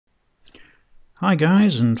Hi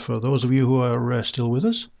guys, and for those of you who are still with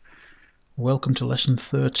us, welcome to lesson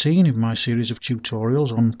 13 of my series of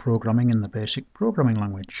tutorials on programming in the basic programming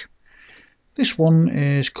language. This one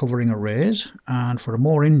is covering arrays, and for a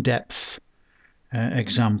more in-depth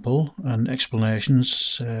example and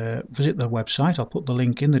explanations, visit the website. I'll put the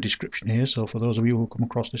link in the description here, so for those of you who come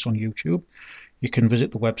across this on YouTube, you can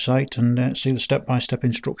visit the website and see the step-by-step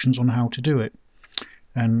instructions on how to do it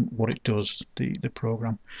and what it does, the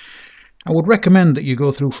program. I would recommend that you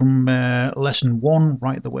go through from lesson 1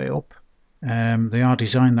 right the way up. They are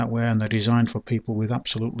designed that way, and they're designed for people with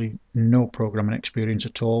absolutely no programming experience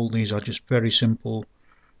at all. These are just very simple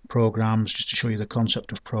programs just to show you the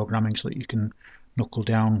concept of programming so that you can knuckle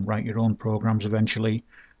down, write your own programs eventually.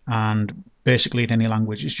 And basically in any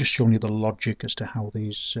language, it's just showing you the logic as to how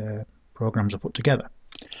these programs are put together.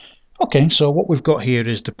 Okay, so what we've got here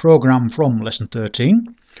is the program from lesson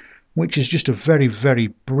 13. Which is just a very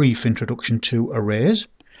brief introduction to arrays.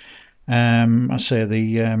 I say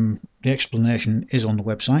the explanation is on the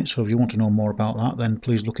website, so if you want to know more about that, then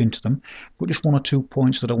please look into them. But just one or two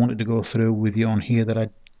points that I wanted to go through with you on here that I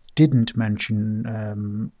didn't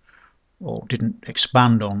mention or didn't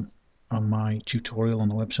expand on my tutorial on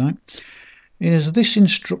the website is this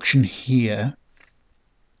instruction here,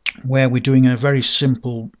 where we're doing a very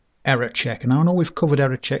simple error check. And I know we've covered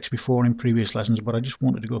error checks before in previous lessons, but I just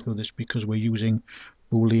wanted to go through this because we're using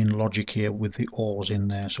Boolean logic here with the ORs in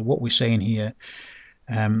there. So what we're saying here,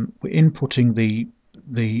 we're inputting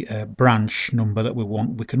the branch number that we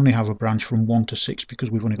want. We can only have a branch from 1 to 6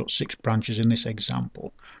 because we've only got 6 branches in this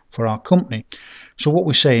example for our company. So what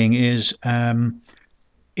we're saying is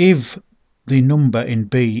if the number in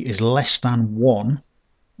B is less than 1,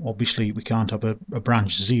 obviously we can't have a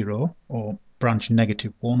branch 0 or branch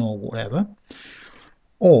 -1 or whatever,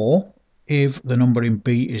 or if the number in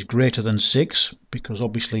B is greater than 6, because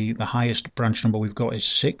obviously the highest branch number we've got is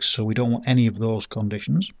 6, so we don't want any of those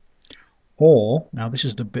conditions. Or, now this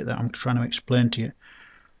is the bit that I'm trying to explain to you,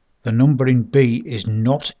 the number in B is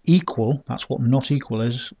not equal, that's what not equal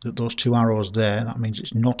is, those two arrows there, that means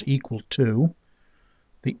it's not equal to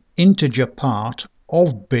the integer part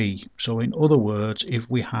of B. So in other words, if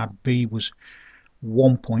we had B was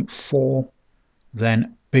 1.4,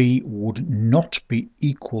 then B would not be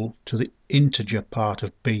equal to the integer part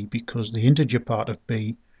of B, because the integer part of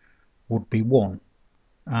B would be 1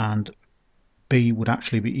 and B would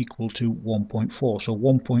actually be equal to 1.4. So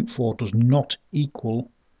 1.4 does not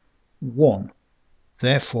equal 1.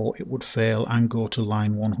 Therefore it would fail and go to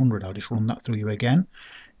line 100. I'll just run that through you again.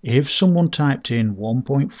 If someone typed in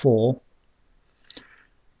 1.4,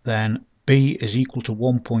 then B is equal to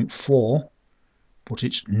 1.4, but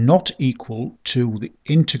it's not equal to the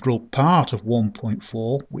integral part of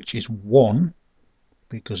 1.4, which is 1,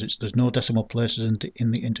 because there's no decimal places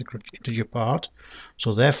in the integer part.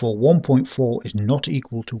 So therefore 1.4 is not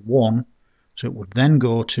equal to 1, so it would then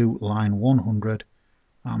go to line 100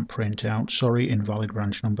 and print out, sorry, invalid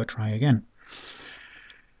branch number, try again.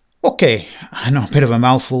 Okay, I know, a bit of a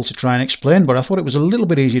mouthful to try and explain, but I thought it was a little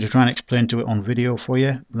bit easier to try and explain to it on video for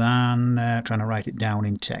you than trying to write it down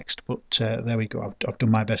in text. But there we go, I've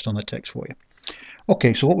done my best on the text for you.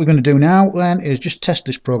 Okay, so what we're going to do now then is just test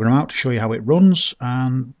this program out to show you how it runs,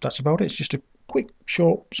 and that's about it. It's just a quick,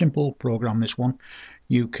 short, simple program, this one.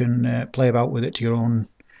 You can play about with it to your own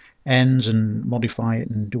ends and modify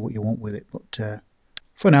it and do what you want with it. But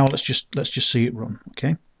for now, let's just see it run.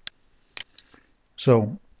 Okay.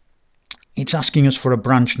 So it's asking us for a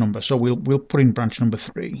branch number, so we'll put in branch number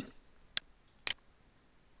 3,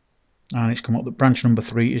 and it's come up that branch number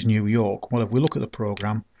 3 is New York. Well, if we look at the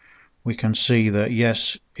program, we can see that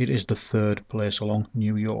yes, it is the 3rd place along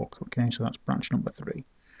New York. Okay, so that's branch number 3.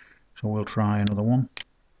 So we'll try another one,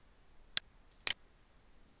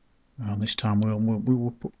 and this time we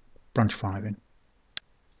will put branch 5 in,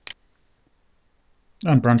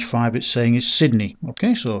 and branch 5 it's saying is Sydney.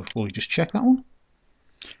 Okay, so we'll just check that one.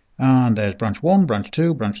 And there's branch 1, branch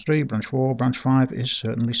 2, branch 3, branch 4, branch 5 is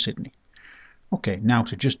certainly Sydney. Okay, now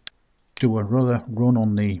to just do another run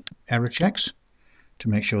on the error checks to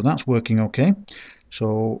make sure that's working okay.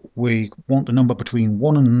 So we want the number between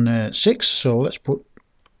 1 and 6, so let's put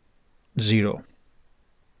 0.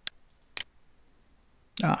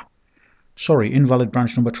 Sorry, invalid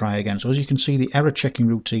branch number, try again. So as you can see, the error checking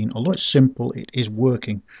routine, although it's simple, it is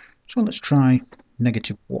working. So let's try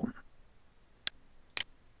 -1.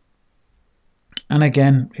 And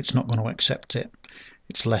again, it's not going to accept it.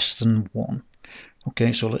 It's less than 1.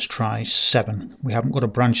 Okay, so let's try 7. We haven't got a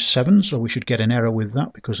branch 7, so we should get an error with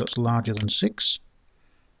that because that's larger than 6.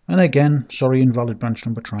 And again, sorry, invalid branch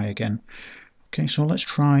number, try again. Okay, so let's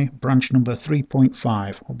try branch number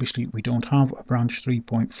 3.5. Obviously we don't have a branch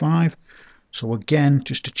 3.5, so again,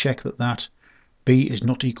 just to check that b is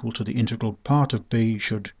not equal to the integral part of b,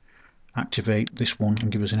 should activate this one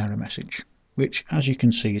and give us an error message, which as you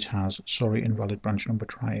can see it has. Sorry, invalid branch number,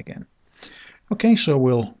 try again. Okay, so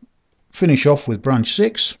we'll finish off with branch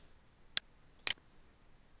 6,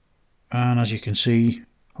 and as you can see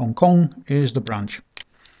Hong Kong is the branch,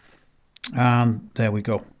 and there we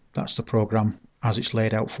go. That's the program as it's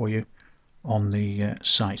laid out for you on the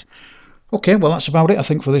site. Okay, well that's about it I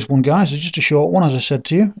think for this one, guys. It's just a short one, as I said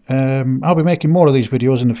to you. I'll be making more of these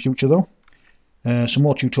videos in the future though. Some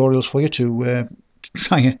more tutorials for you to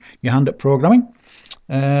try your hand at programming.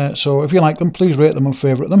 So if you like them, please rate them and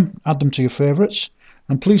favourite them, add them to your favourites,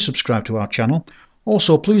 and please subscribe to our channel.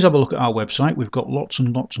 Also, please have a look at our website. We've got lots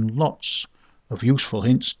and lots and lots of useful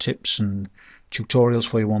hints, tips and tutorials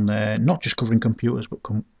for you on there, not just covering computers but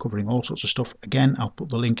covering all sorts of stuff. Again, I'll put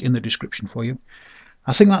the link in the description for you.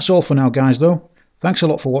 I think that's all for now, guys, though. Thanks a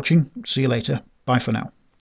lot for watching. See you later. Bye for now.